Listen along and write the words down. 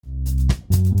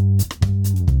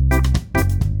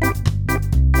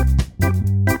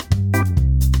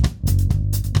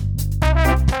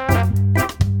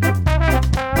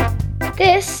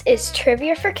This is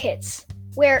Trivia for Kids,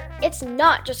 where it's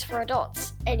not just for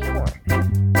adults anymore.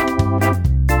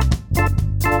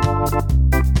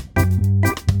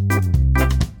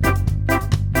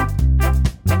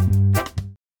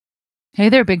 Hey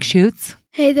there, Big Shoots.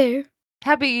 Hey there.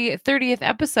 Happy 30th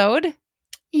episode.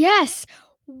 Yes.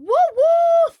 Woo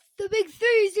woo! The big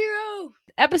 30.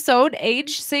 Episode,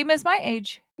 age, same as my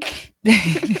age.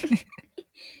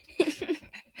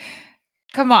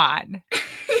 Come on.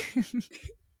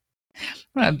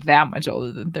 I'm not that much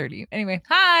older than 30. Anyway,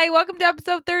 hi, welcome to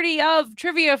episode 30 of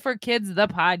Trivia for Kids, the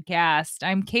podcast.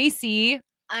 I'm Casey.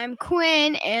 I'm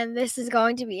Quinn, and this is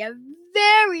going to be a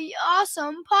very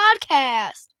awesome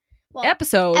podcast. Well,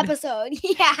 Episode.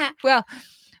 Yeah. Well,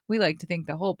 we like to think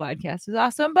the whole podcast is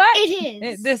awesome, but It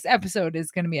is. This episode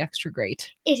is going to be extra great.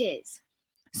 It is.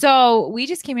 So we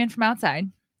just came in from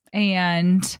outside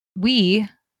and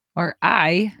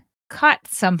I caught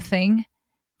something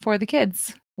for the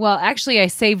kids. Well, actually, I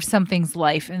saved something's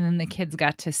life and then the kids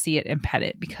got to see it and pet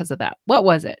it because of that. What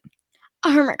was it?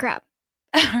 A hermit crab.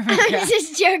 I'm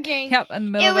just joking. Yep, in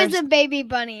the middle It was a baby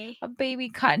bunny. A baby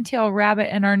cottontail rabbit,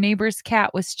 and our neighbor's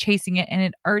cat was chasing it, and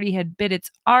it already had bit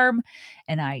its arm,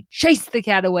 and I chased the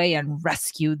cat away and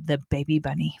rescued the baby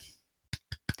bunny.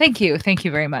 Thank you. Thank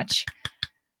you very much.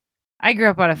 I grew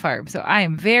up on a farm, so I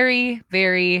am very,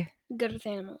 very good with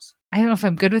animals. I don't know if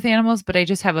I'm good with animals, but I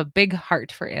just have a big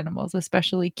heart for animals,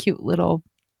 especially cute little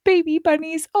baby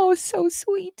bunnies. Oh, so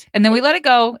sweet. And then we let it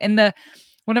go, and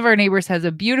one of our neighbors has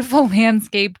a beautiful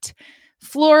landscaped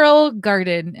floral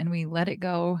garden, and we let it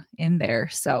go in there.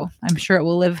 So I'm sure it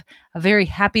will live a very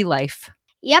happy life.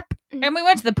 Yep. And we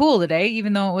went to the pool today,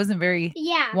 even though it wasn't very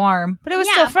warm, but it was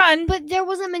still fun. But there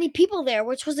wasn't many people there,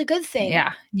 which was a good thing.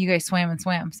 Yeah. You guys swam and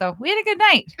swam. So we had a good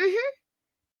night. Mm-hmm.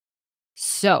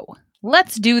 So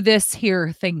let's do this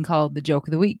here thing called the joke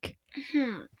of the week.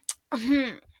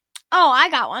 Oh, I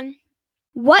got one.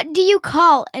 What do you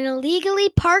call an illegally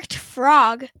parked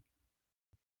frog?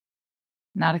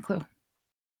 Not a clue.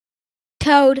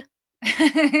 Toad.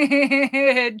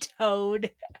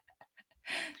 Toad.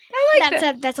 I like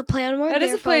that. That's a play on words. That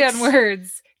is a play on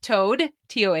words. Toad,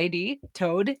 T-O-A-D.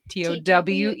 Toad,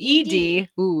 T-O-W-E-D.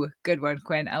 Ooh, good one,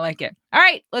 Quinn. I like it. All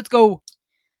right, let's go.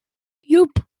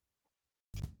 Yup.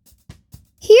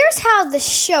 Here's how the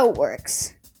show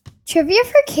works. Trivia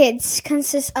for Kids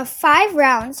consists of 5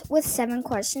 rounds with 7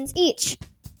 questions each.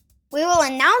 We will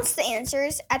announce the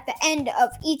answers at the end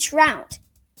of each round.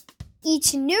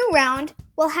 Each new round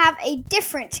will have a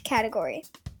different category.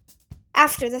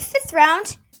 After the 5th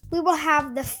round, we will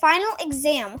have the final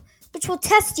exam, which will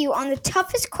test you on the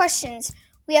toughest questions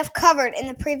we have covered in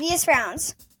the previous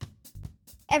rounds.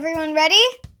 Everyone ready?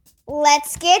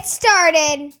 Let's get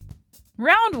started.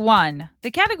 Round 1.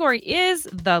 The category is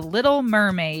The Little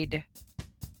Mermaid.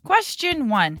 Question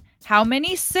 1. How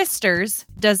many sisters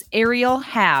does Ariel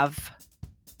have?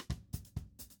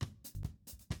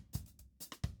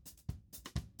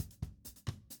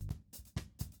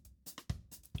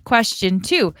 Question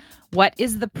 2. What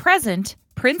is the present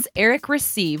Prince Eric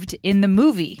received in the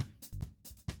movie?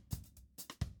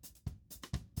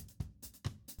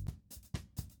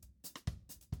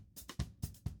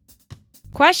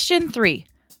 Question 3.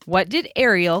 What did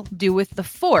Ariel do with the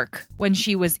fork when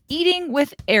she was eating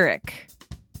with Eric?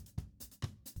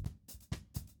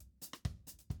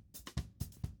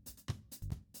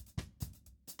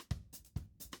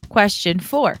 Question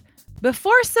 4.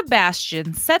 Before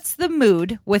Sebastian sets the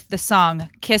mood with the song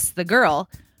Kiss the Girl,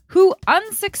 who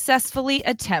unsuccessfully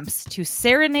attempts to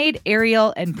serenade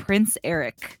Ariel and Prince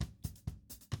Eric?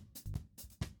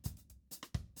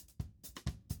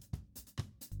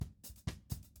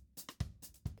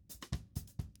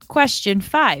 Question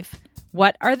 5.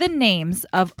 What are the names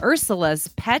of Ursula's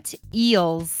pet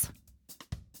eels?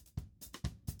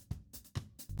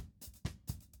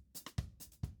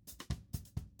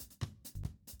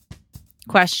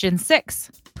 Question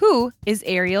 6. Who is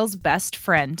Ariel's best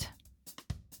friend?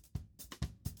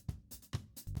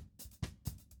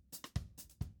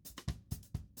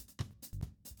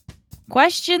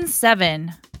 Question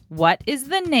 7. What is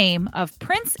the name of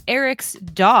Prince Eric's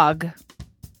dog?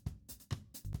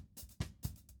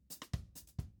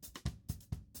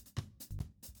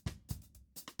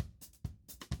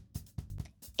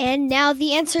 And now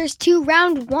the answers to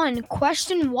round 1.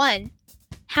 Question 1.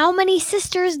 How many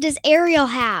sisters does Ariel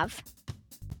have?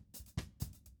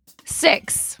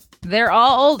 6. They're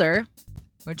all older,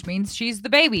 which means she's the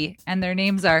baby, and their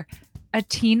names are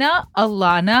Atina,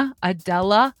 Alana,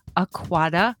 Adela,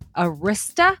 Aquata,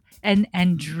 Arista, and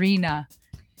Andrina.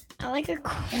 I like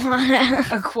Aquata.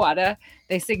 Aquata.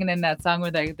 They sing it in that song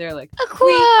where they're like, Aquata.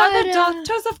 we are the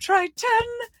daughters of Triton.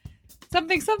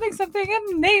 Something, something, something,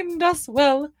 and named us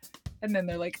well. And then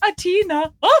they're like,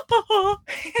 Atina.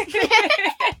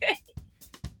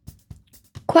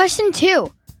 Question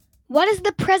 2. What is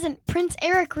the present Prince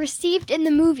Eric received in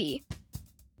the movie?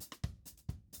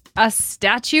 A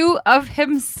statue of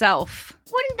himself.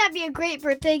 Wouldn't that be a great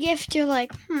birthday gift? You're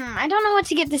like, I don't know what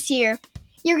to get this year.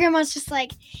 Your grandma's just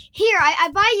like, here,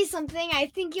 I buy you something. I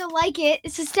think you'll like it.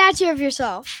 It's a statue of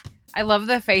yourself. I love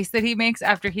the face that he makes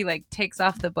after he like takes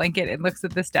off the blanket and looks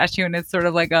at the statue, and it's sort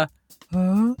of like a,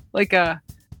 huh? Like a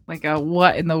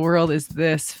what in the world is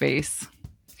this face?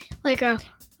 Like a,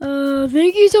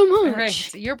 thank you so much. All right,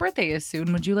 so your birthday is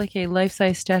soon. Would you like a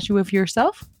life-size statue of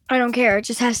yourself? I don't care. It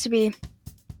just has to be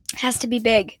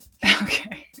big.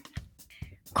 Okay.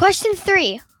 Question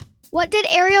 3. What did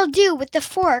Ariel do with the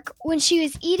fork when she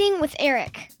was eating with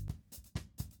Eric?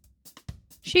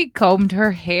 She combed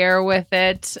her hair with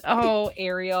it. Oh,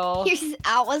 Ariel. You're just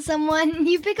out with someone.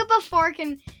 You pick up a fork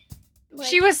and...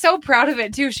 She was so proud of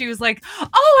it, too. She was like,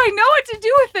 oh, I know what to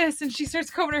do with this. And she starts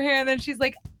combing her hair, and then she's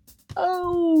like,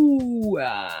 oh,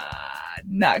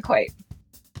 not quite.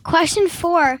 Question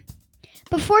 4.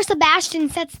 Before Sebastian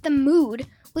sets the mood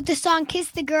with the song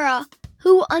Kiss the Girl,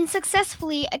 who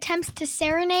unsuccessfully attempts to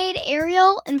serenade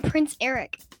Ariel and Prince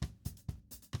Eric?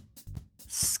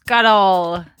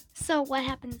 Scuttle. So what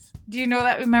happens? Do you know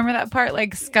that? Remember that part?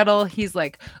 Like Scuttle, he's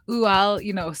like, ooh, I'll,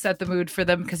 set the mood for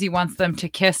them because he wants them to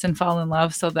kiss and fall in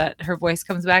love so that her voice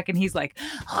comes back. And he's like,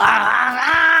 Oh,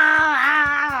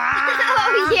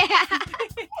 yeah.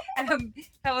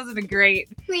 That wasn't great.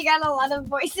 We got a lot of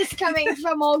voices coming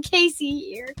from old Casey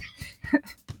here.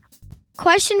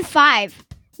 Question 5.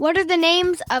 What are the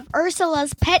names of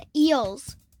Ursula's pet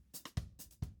eels?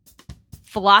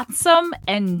 Flotsam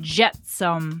and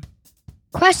Jetsam.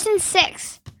 Question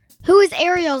 6. Who is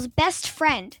Ariel's best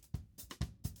friend?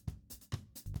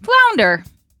 Flounder.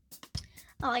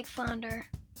 I like Flounder.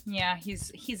 Yeah,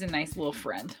 he's a nice little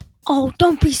friend. Oh,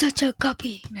 don't be such a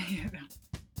guppy.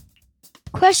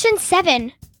 Question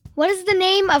 7. What is the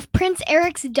name of Prince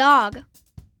Eric's dog?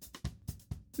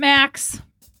 Max.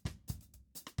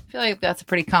 I feel like that's a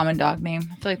pretty common dog name.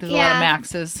 I feel like there's a lot of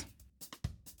Maxes.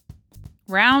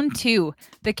 Round 2.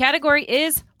 The category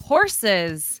is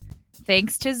horses.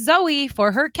 Thanks to Zoe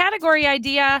for her category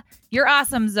idea. You're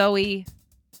awesome, Zoe.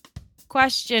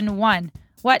 Question 1.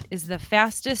 What is the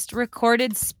fastest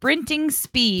recorded sprinting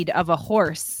speed of a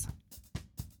horse?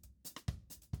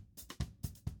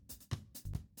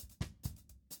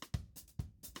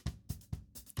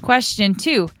 Question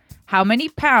 2. How many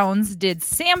pounds did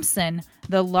Samson,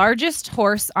 the largest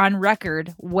horse on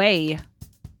record, weigh?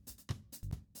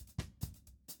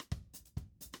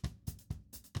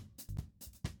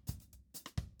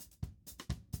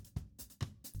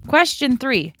 Question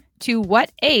 3. To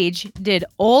what age did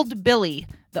Old Billy,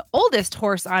 the oldest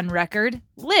horse on record,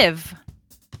 live?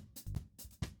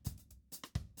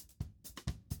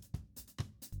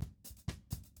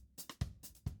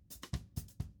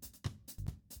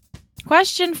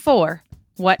 Question 4.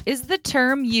 What is the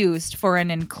term used for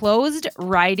an enclosed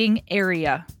riding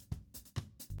area?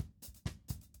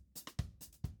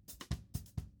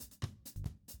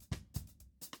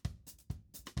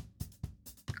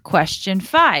 Question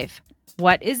 5.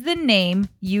 What is the name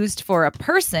used for a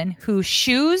person who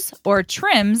shoes or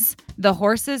trims the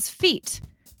horse's feet?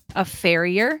 A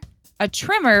farrier, a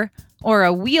trimmer, or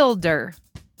a wielder?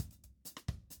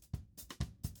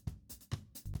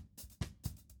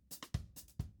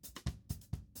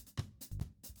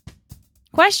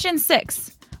 Question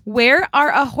 6. Where are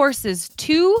a horse's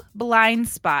 2 blind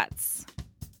spots?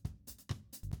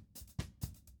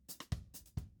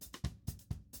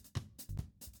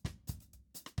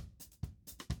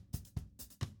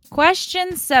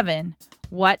 Question 7.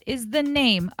 What is the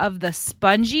name of the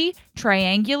spongy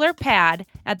triangular pad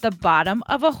at the bottom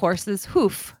of a horse's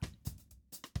hoof?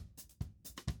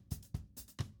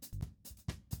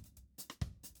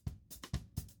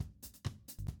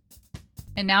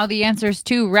 And now the answers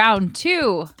to round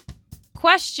 2.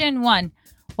 Question 1.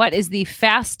 What is the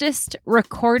fastest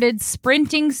recorded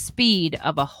sprinting speed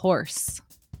of a horse?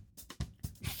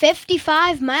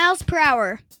 55 miles per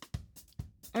hour.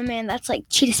 Oh man, that's like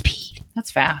cheetah speed. That's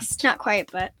fast. Not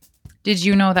quite, but. Did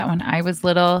you know that when I was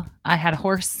little, I had a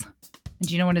horse? And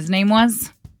do you know what his name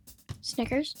was?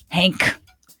 Snickers? Hank.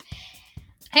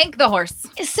 Hank the horse.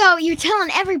 So you're telling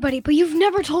everybody, but you've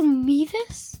never told me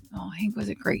this? Oh, Hank was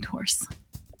a great horse.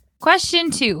 Question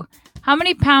 2. How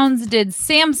many pounds did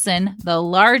Samson, the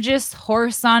largest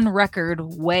horse on record,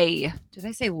 weigh? Did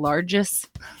I say largest?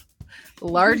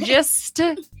 Largest?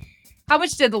 How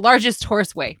much did the largest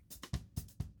horse weigh?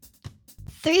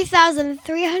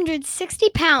 3,360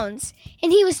 pounds,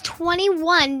 and he was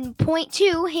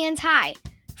 21.2 hands high.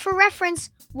 For reference,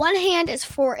 one hand is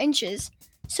 4 inches,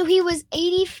 so he was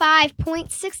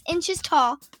 85.6 inches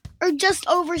tall, or just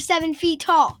over 7 feet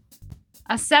tall.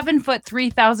 A 7-foot,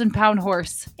 3,000-pound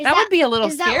horse. That would be a little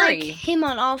scary. Is that like him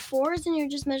on all fours and you're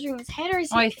just measuring his head, or is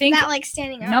that like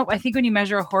standing up? Nope, I think when you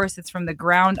measure a horse, it's from the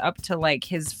ground up to like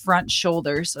his front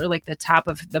shoulders, or like the top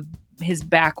of his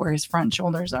back where his front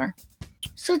shoulders are.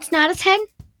 So it's not his head?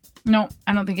 No,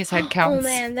 I don't think his head counts. Oh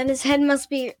man, then his head must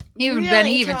be even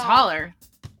taller.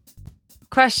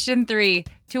 Question 3.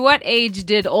 To what age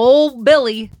did old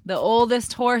Billy, the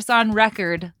oldest horse on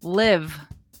record, live?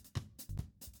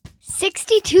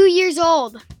 62 years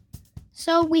old.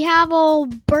 So we have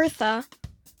old Bertha.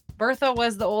 Bertha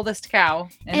was the oldest cow.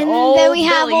 And then we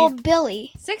have old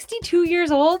Billy. 62 years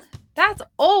old? That's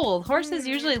old. Horses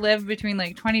usually live between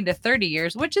like 20 to 30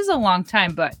 years, which is a long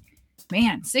time, but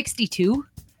man, 62?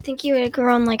 I think he would have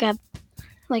grown like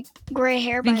gray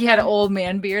hair. I think he had an old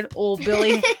man beard. Old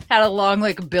Billy had a long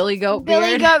billy goat beard.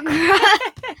 Billy goat.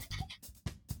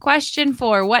 Question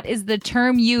 4. What is the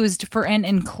term used for an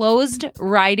enclosed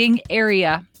riding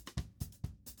area?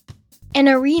 An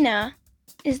arena.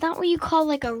 Is that what you call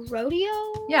like a rodeo?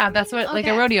 Yeah, that's what like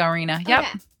a rodeo arena. Yep.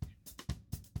 Okay.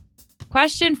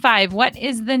 Question 5. What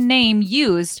is the name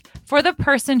used for the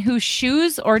person who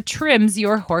shoes or trims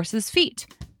your horse's feet?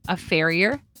 A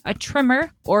farrier, a trimmer,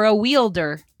 or a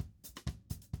wielder?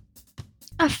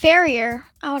 A farrier.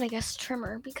 I would guess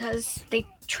trimmer because they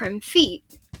trim feet.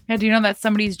 Yeah, do you know that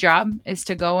somebody's job is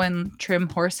to go and trim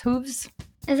horse hooves?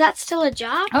 Is that still a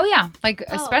job? Oh, yeah.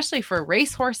 Especially for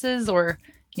race horses or,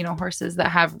 horses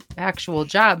that have actual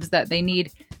jobs that they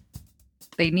need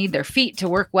their feet to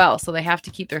work well. So they have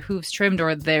to keep their hooves trimmed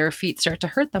or their feet start to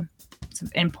hurt them. It's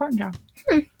an important job.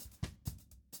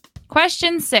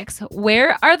 Question 6.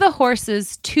 Where are the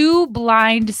horse's 2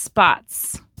 blind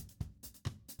spots?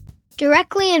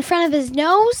 Directly in front of his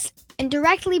nose and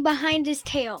directly behind his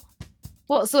tail.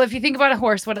 Well, so if you think about a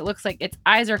horse, what it looks like, its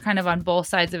eyes are kind of on both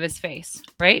sides of his face,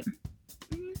 right?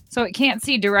 Mm-hmm. So it can't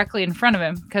see directly in front of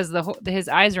him because his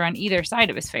eyes are on either side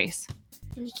of his face.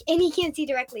 And he can't see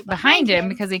directly behind him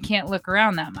because he can't look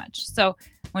around that much. So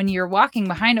when you're walking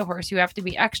behind a horse, you have to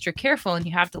be extra careful and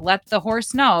you have to let the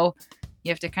horse know. You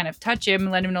have to kind of touch him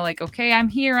and let him know, like, okay, I'm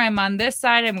here. I'm on this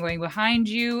side. I'm going behind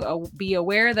you. Be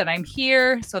aware that I'm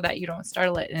here so that you don't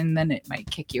startle it and then it might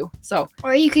kick you.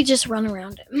 Or you could just run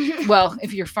around him. Well,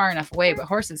 if you're far enough away, but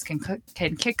horses can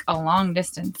kick a long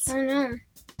distance. I know.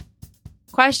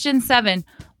 Question 7.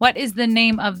 What is the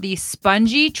name of the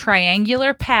spongy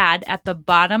triangular pad at the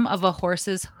bottom of a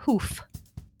horse's hoof?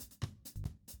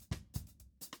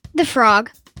 The frog.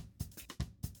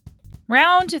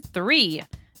 Round 3.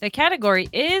 The category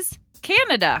is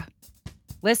Canada.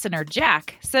 Listener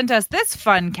Jack sent us this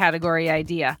fun category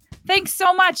idea. Thanks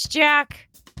so much, Jack.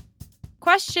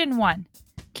 Question 1.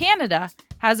 Canada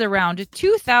has around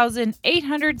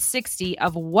 2,860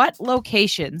 of what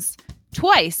locations?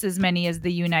 Twice as many as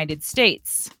the United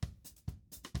States.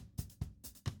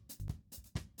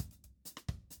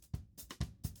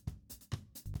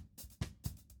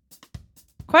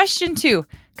 Question 2.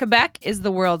 Quebec is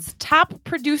the world's top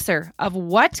producer of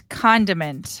what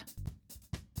condiment?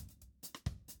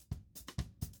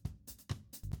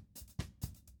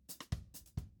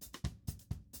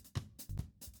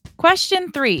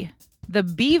 Question 3. The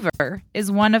beaver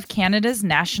is one of Canada's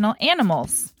national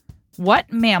animals.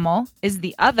 What mammal is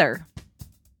the other?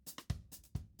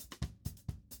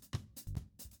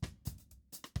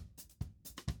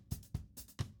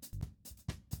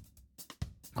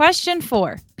 Question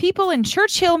 4. People in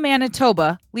Churchill,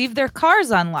 Manitoba leave their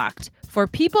cars unlocked for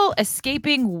people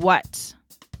escaping what?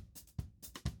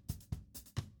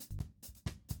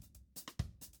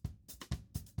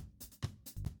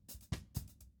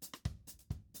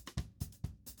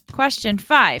 Question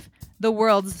 5. The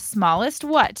world's smallest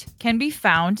what can be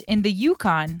found in the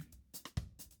Yukon?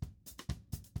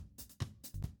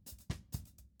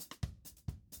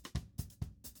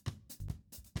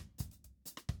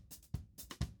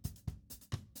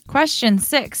 Question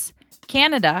 6.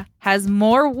 Canada has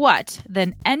more what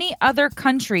than any other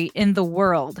country in the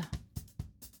world?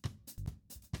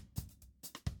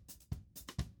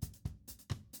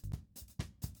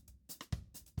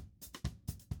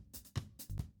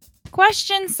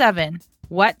 Question 7.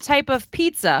 What type of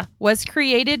pizza was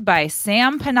created by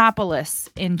Sam Panopoulos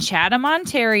in Chatham,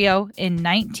 Ontario in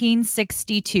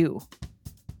 1962?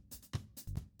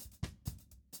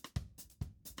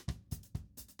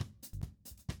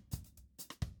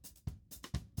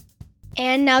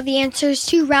 And now the answers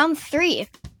to round 3.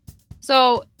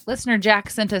 So, listener Jack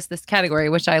sent us this category,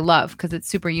 which I love because it's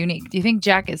super unique. Do you think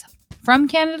Jack is from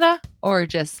Canada or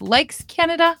just likes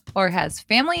Canada or has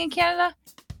family in Canada?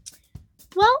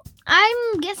 Well,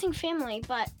 I'm guessing family,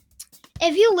 but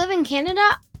if you live in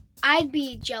Canada, I'd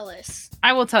be jealous.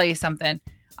 I will tell you something.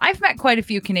 I've met quite a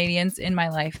few Canadians in my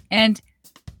life, and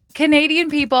Canadian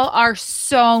people are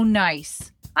so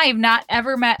nice. I have not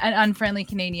ever met an unfriendly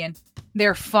Canadian.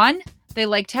 They're fun, they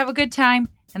like to have a good time,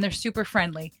 and they're super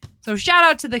friendly. So shout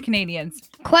out to the Canadians.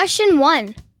 Question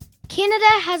 1. Canada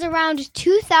has around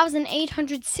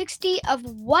 2,860 of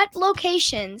what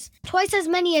locations? Twice as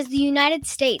many as the United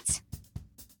States.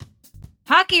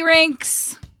 Hockey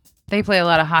rinks. They play a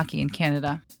lot of hockey in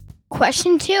Canada.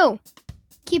 Question 2.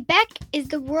 Quebec is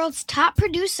the world's top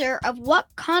producer of what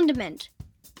condiment?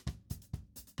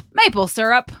 Maple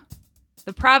syrup.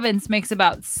 The province makes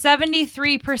about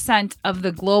 73% of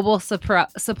the global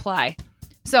supply.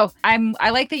 So I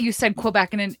like that you said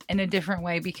Quebec in a different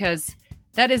way because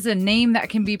that is a name that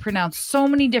can be pronounced so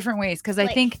many different ways. Because I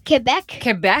think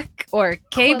Quebec or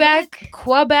Quebec.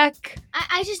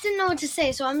 I just didn't know what to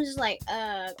say, so I'm just like,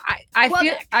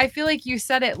 I feel like you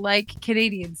said it like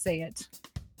Canadians say it.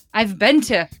 I've been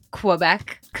to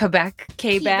Quebec.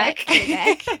 Quebec.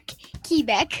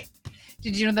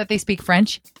 Did you know that they speak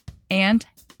French and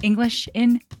English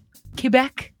in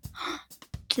Quebec?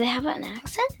 Do they have an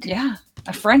accent? Yeah,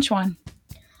 a French one.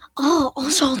 Oh,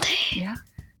 enchanté. Yeah.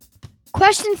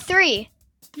 Question 3.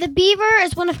 The beaver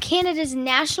is one of Canada's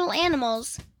national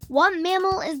animals. What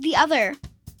mammal is the other?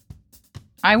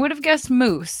 I would have guessed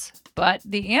moose, but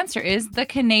the answer is the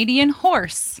Canadian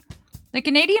horse. The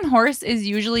Canadian horse is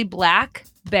usually black,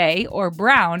 bay, or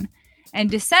brown, and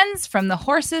descends from the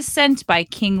horses sent by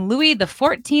King Louis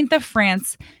XIV of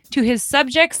France to his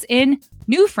subjects in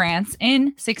New France in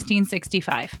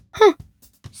 1665.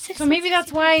 So maybe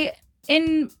that's why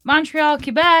in Montreal,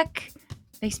 Quebec,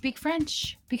 they speak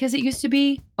French, because it used to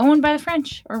be owned by the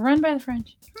French or run by the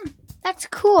French. That's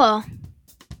cool.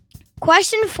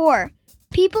 Question 4.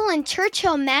 People in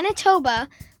Churchill, Manitoba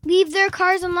leave their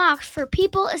cars unlocked for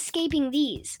people escaping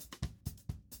these.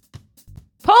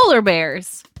 Polar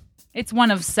bears. It's one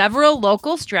of several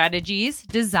local strategies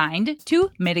designed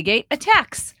to mitigate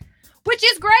attacks, which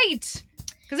is great.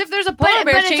 Because if there's a polar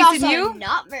bear chasing it's also you,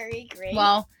 not very great.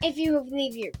 Well, if you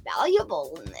leave your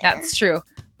valuables in there. That's true.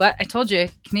 But I told you,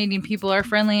 Canadian people are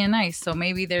friendly and nice, so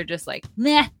maybe they're just like,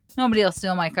 nah, nobody will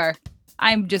steal my car.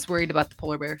 I'm just worried about the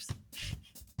polar bears.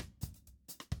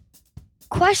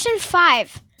 Question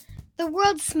 5. The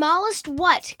world's smallest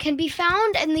what can be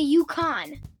found in the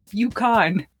Yukon?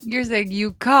 Yukon. You're saying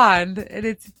Yukon, and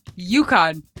it's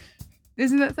Yukon.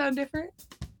 Doesn't that sound different?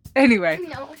 Anyway,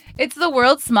 No. It's the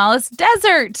world's smallest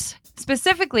desert,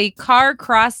 specifically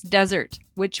Car-Cross Desert,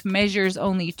 which measures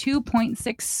only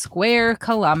 2.6 square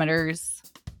kilometers.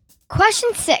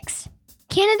 Question 6.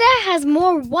 Canada has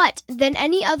more what than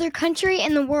any other country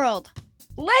in the world?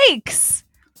 Lakes!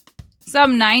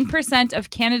 Some 9% of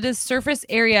Canada's surface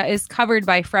area is covered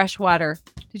by fresh water.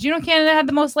 Did you know Canada had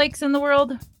the most lakes in the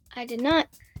world? I did not.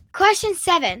 Question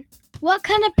 7. What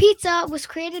kind of pizza was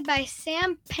created by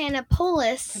Sam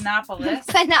Panopoulos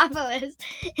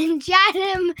in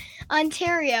Chatham,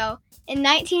 Ontario in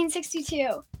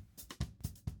 1962?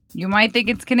 You might think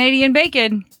it's Canadian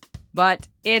bacon, but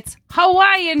it's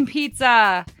Hawaiian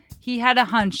pizza. He had a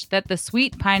hunch that the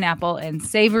sweet pineapple and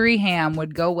savory ham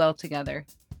would go well together.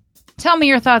 Tell me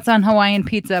your thoughts on Hawaiian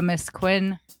pizza, Miss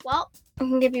Quinn. Well, I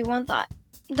can give you one thought.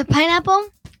 The pineapple,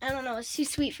 I don't know, it's too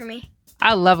sweet for me.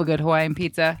 I love a good Hawaiian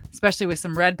pizza, especially with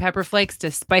some red pepper flakes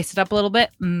to spice it up a little bit.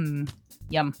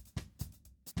 Yum.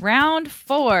 Round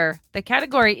 4. The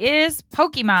category is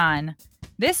Pokemon.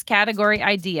 This category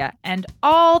idea and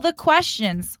all the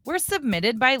questions were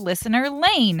submitted by listener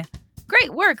Lane.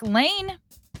 Great work, Lane.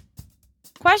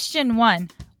 Question 1.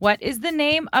 What is the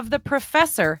name of the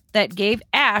professor that gave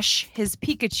Ash his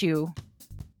Pikachu?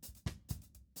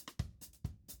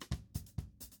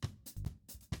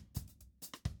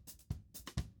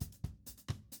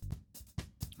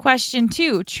 Question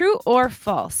 2. True or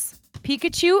false?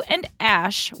 Pikachu and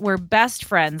Ash were best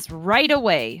friends right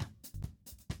away.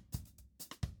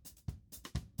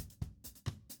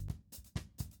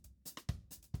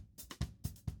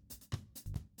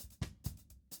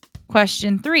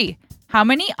 Question 3. How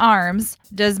many arms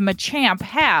does Machamp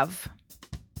have?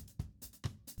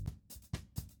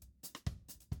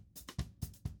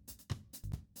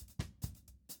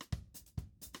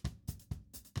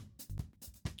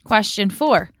 Question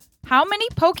 4. How many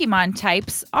Pokemon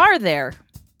types are there?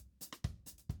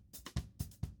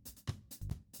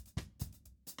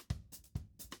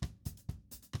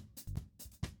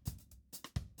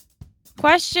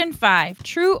 Question 5.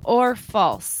 True or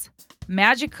false?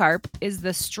 Magikarp is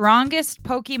the strongest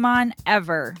Pokemon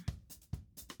ever.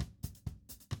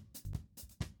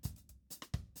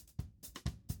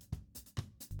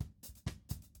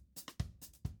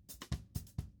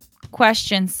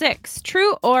 Question 6.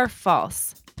 True or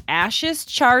false? Ash's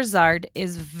Charizard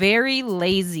is very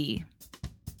lazy.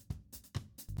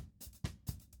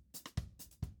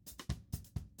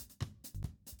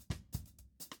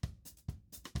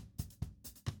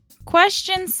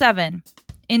 Question 7.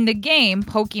 In the game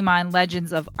Pokemon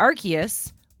Legends of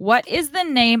Arceus, what is the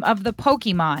name of the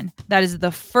Pokemon that is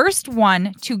the first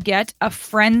one to get a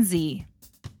frenzy?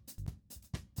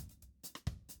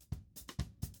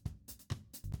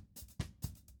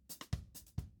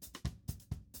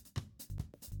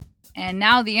 And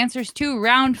now the answers to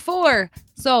round 4.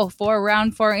 So for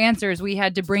round 4 answers, we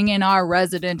had to bring in our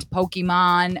resident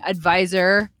Pokemon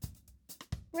advisor,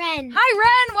 Ren.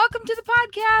 Hi, Ren. Welcome to the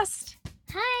podcast.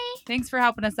 Hi. Thanks for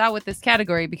helping us out with this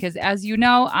category because, as you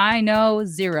know, I know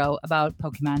zero about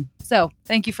Pokemon. So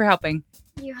thank you for helping.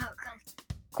 You're welcome.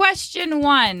 Question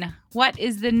 1. What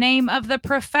is the name of the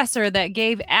professor that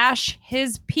gave Ash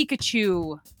his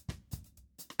Pikachu?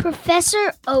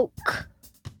 Professor Oak.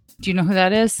 Do you know who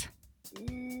that is?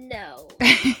 No.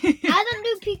 I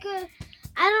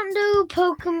don't do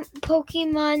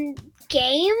Pokemon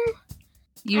game.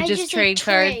 You I just trade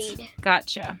cards? trade.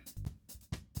 Gotcha.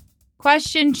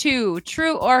 Question 2.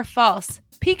 True or false?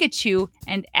 Pikachu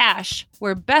and Ash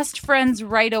were best friends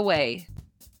right away.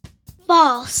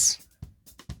 False.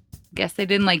 Guess they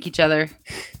didn't like each other.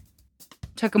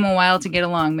 Took them a while to get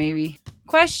along, maybe.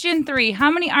 Question 3. How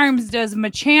many arms does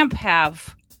Machamp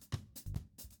have?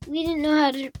 We didn't know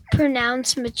how to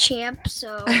pronounce Machamp,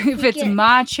 so If it's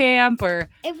Machamp or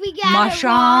if we got it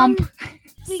wrong, Machamp.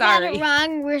 we Sorry. got it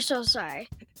wrong. We're so sorry.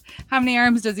 How many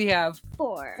arms does he have?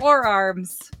 4. 4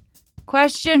 arms.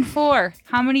 Question 4.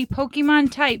 How many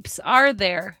Pokemon types are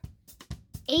there?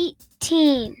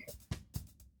 18.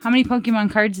 How many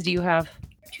Pokemon cards do you have?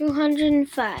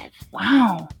 205.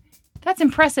 Wow. That's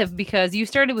impressive because you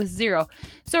started with 0.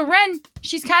 So Ren,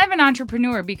 she's kind of an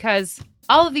entrepreneur because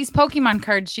all of these Pokemon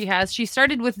cards she has, she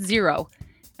started with 0.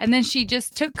 And then she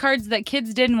just took cards that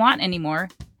kids didn't want anymore.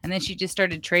 And then she just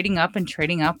started trading up and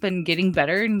getting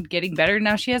better and getting better.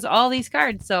 Now she has all these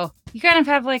cards. So you kind of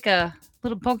have like a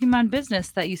little Pokemon business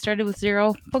that you started with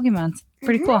 0 Pokemons.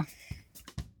 Pretty cool.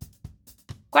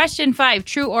 Question 5.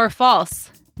 True or false?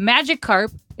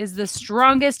 Magikarp is the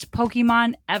strongest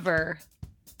Pokemon ever.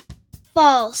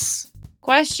 False.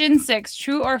 Question 6.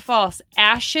 True or false?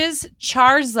 Ash's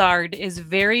Charizard is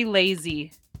very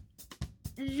lazy.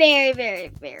 Very, very,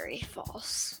 very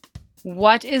false.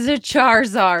 What is a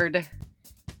Charizard?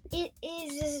 It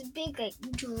is this big like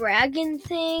dragon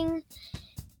thing,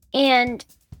 and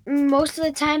most of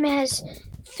the time it has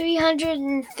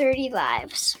 330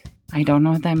 lives. I don't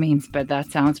know what that means, but that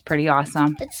sounds pretty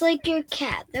awesome. It's like your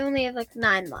cat. They only have like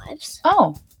 9 lives.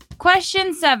 Oh.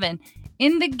 Question 7.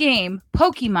 In the game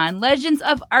Pokemon Legends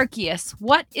of Arceus,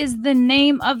 what is the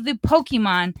name of the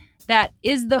Pokemon that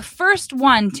is the first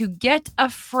one to get a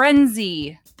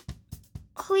frenzy?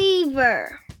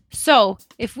 Cleaver. So,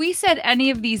 if we said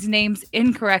any of these names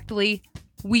incorrectly,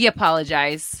 we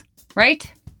apologize, right?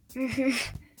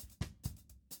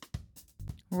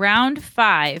 Round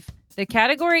 5. The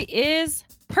category is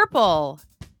purple.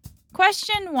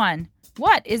 Question 1.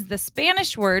 What is the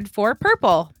Spanish word for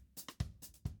purple?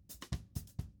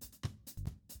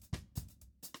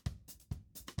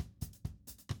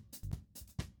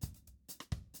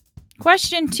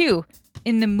 Question 2.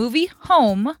 In the movie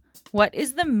Home, what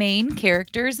is the main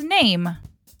character's name?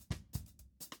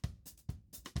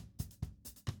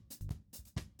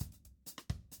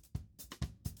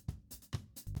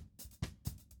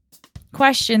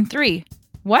 Question 3.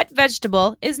 What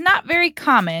vegetable is not very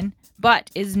common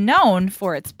but is known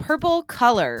for its purple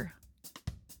color?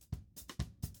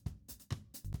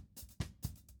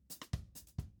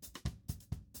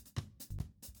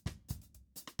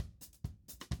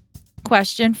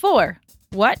 Question 4.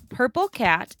 What purple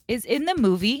cat is in the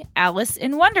movie Alice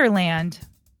in Wonderland?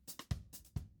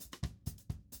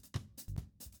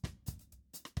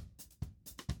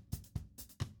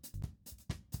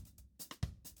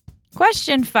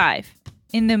 Question 5.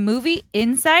 In the movie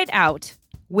Inside Out,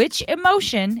 which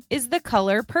emotion is the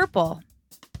color purple?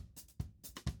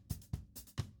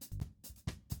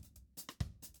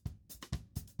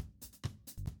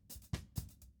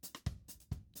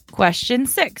 Question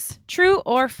 6. True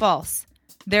or false?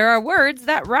 There are words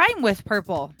that rhyme with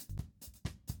purple.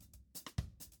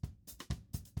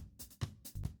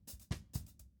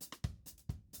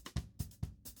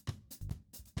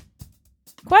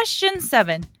 Question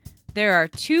 7. There are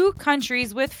 2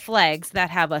 countries with flags that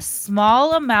have a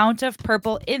small amount of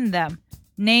purple in them.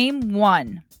 Name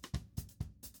one.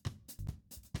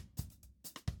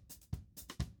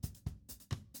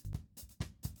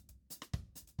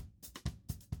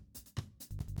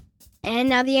 And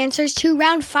now the answers to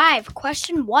round 5.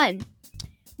 Question 1.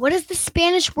 What is the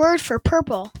Spanish word for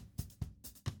purple?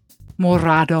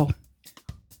 Morado.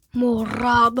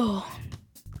 Morado.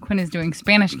 Quinn is doing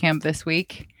Spanish camp this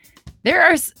week. There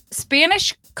are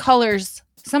Spanish colors.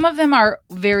 Some of them are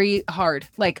very hard,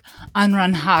 like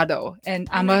anaranjado and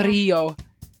amarillo.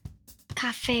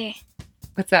 Café.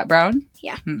 What's that, brown?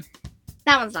 Yeah.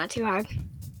 That one's not too hard.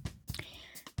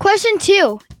 Question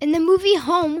 2. In the movie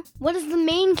Home, what is the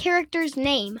main character's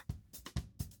name?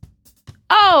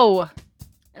 Oh!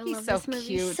 I He's love so this movie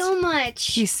cute. so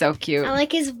much. He's so cute. I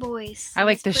like his voice. I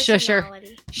like his the shusher.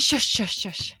 personality. Shush, shush,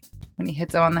 shush. When he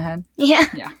hits him on the head. Yeah.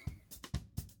 Yeah.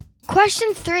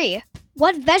 Question 3.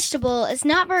 What vegetable is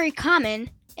not very common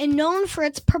and known for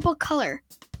its purple color?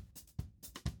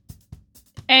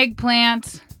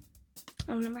 Eggplant.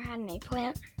 I've never had an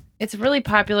eggplant. It's really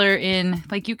popular in,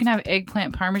 like, you can have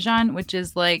eggplant parmesan, which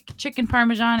is like chicken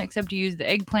parmesan, except you use the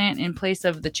eggplant in place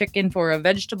of the chicken for a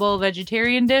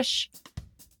vegetarian dish.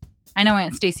 I know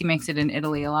Aunt Stacy makes it in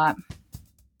Italy a lot.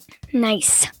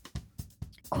 Nice.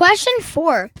 Question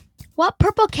 4. What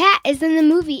purple cat is in the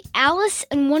movie Alice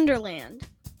in Wonderland?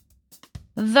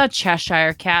 The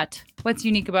Cheshire Cat. What's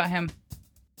unique about him?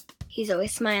 He's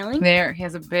always smiling. There, he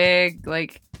has a big,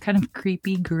 like, kind of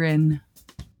creepy grin.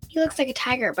 He looks like a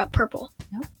tiger, but purple.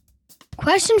 Yep.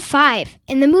 Question 5.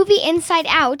 In the movie Inside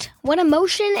Out, what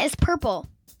emotion is purple?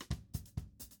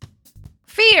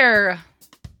 Fear.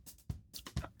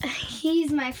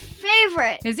 He's my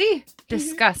favorite. Is he?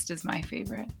 Disgust is my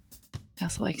favorite. I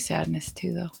also like sadness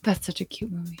too, though. That's such a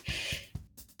cute movie.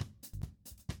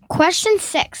 Question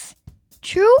 6.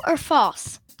 True or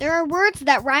false? There are words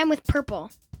that rhyme with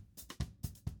purple.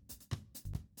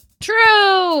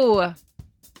 True!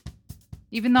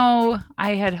 Even though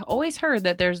I had always heard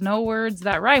that there's no words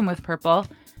that rhyme with purple,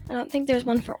 I don't think there's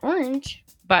one for orange.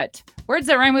 but words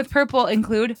that rhyme with purple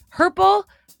include herple,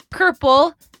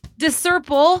 kerple,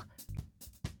 discerple,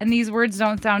 and these words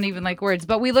don't sound even like words,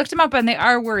 but we looked them up and they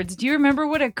are words. Do you remember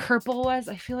what a kerple was?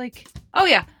 I feel like... Oh,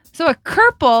 yeah. So a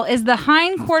kerple is the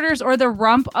hindquarters or the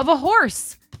rump of a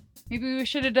horse. Maybe we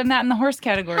should have done that in the horse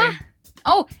category. Huh.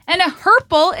 Oh, and a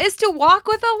herple is to walk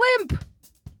with a limp.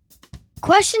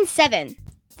 Question 7.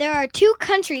 There are 2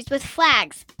 countries with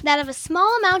flags that have a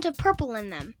small amount of purple in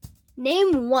them.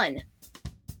 Name one.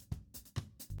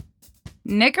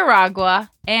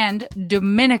 Nicaragua and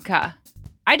Dominica.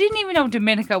 I didn't even know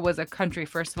Dominica was a country,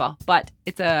 first of all, but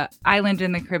it's an island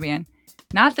in the Caribbean.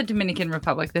 Not the Dominican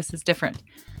Republic. This is different.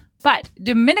 But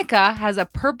Dominica has a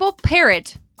purple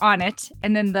parrot on it,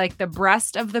 and then like the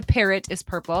breast of the parrot is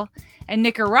purple. And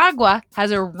Nicaragua has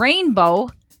a rainbow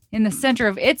in the center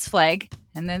of its flag,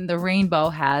 and then the rainbow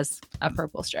has a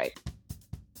purple stripe.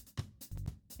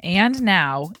 And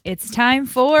now it's time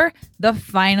for the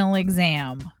final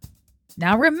exam.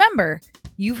 Now remember,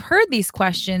 you've heard these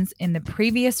questions in the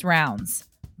previous rounds,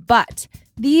 but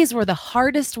these were the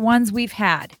hardest ones we've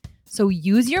had. So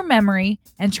use your memory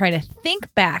and try to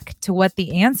think back to what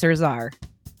the answers are.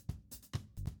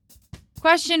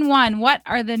 Question 1. What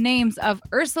are the names of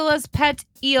Ursula's pet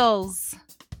eels?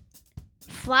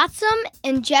 Flotsam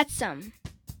and Jetsam.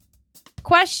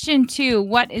 Question 2.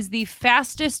 What is the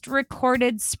fastest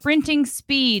recorded sprinting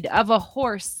speed of a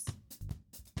horse?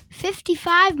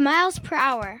 55 miles per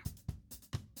hour.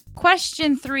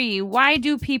 Question 3. Why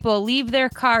do people leave their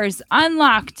cars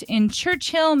unlocked in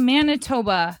Churchill,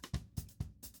 Manitoba?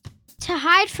 To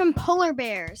hide from polar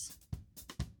bears.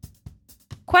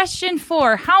 Question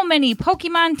 4. How many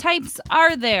Pokemon types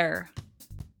are there?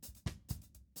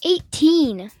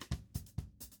 18.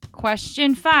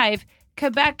 Question 5.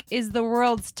 Quebec is the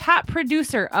world's top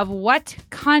producer of what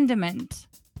condiment?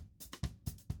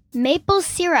 Maple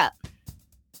syrup.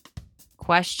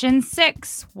 Question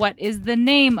 6. What is the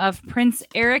name of Prince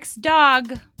Eric's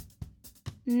dog?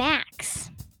 Max.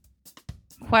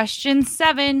 Question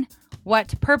 7.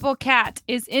 What purple cat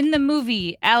is in the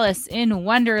movie Alice in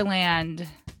Wonderland?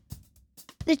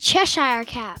 The Cheshire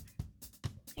Cat.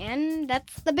 And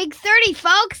that's the big 30,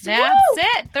 folks. That's Woo!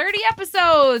 it. 30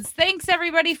 episodes. Thanks,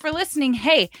 everybody, for listening.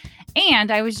 Hey,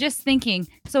 and I was just thinking,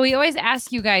 so we always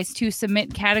ask you guys to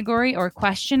submit category or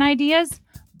question ideas,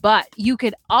 But you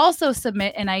could also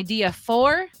submit an idea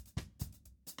for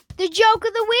the joke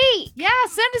of the week. Yeah,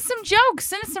 send us some jokes.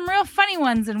 Send us some real funny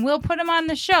ones, and we'll put them on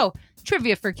the show.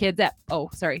 Trivia for Kids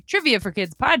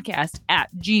podcast at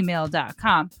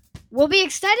gmail.com. We'll be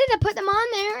excited to put them on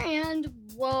there, and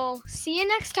we'll see you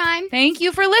next time. Thank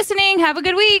you for listening. Have a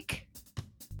good week.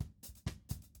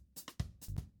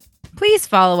 Please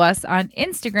follow us on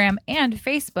Instagram and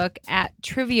Facebook at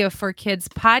Trivia for Kids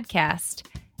Podcast.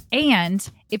 And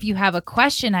if you have a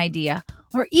question idea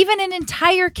or even an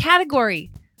entire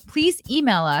category, please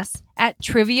email us at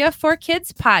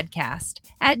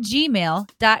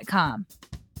triviaforkidspodcast@gmail.com.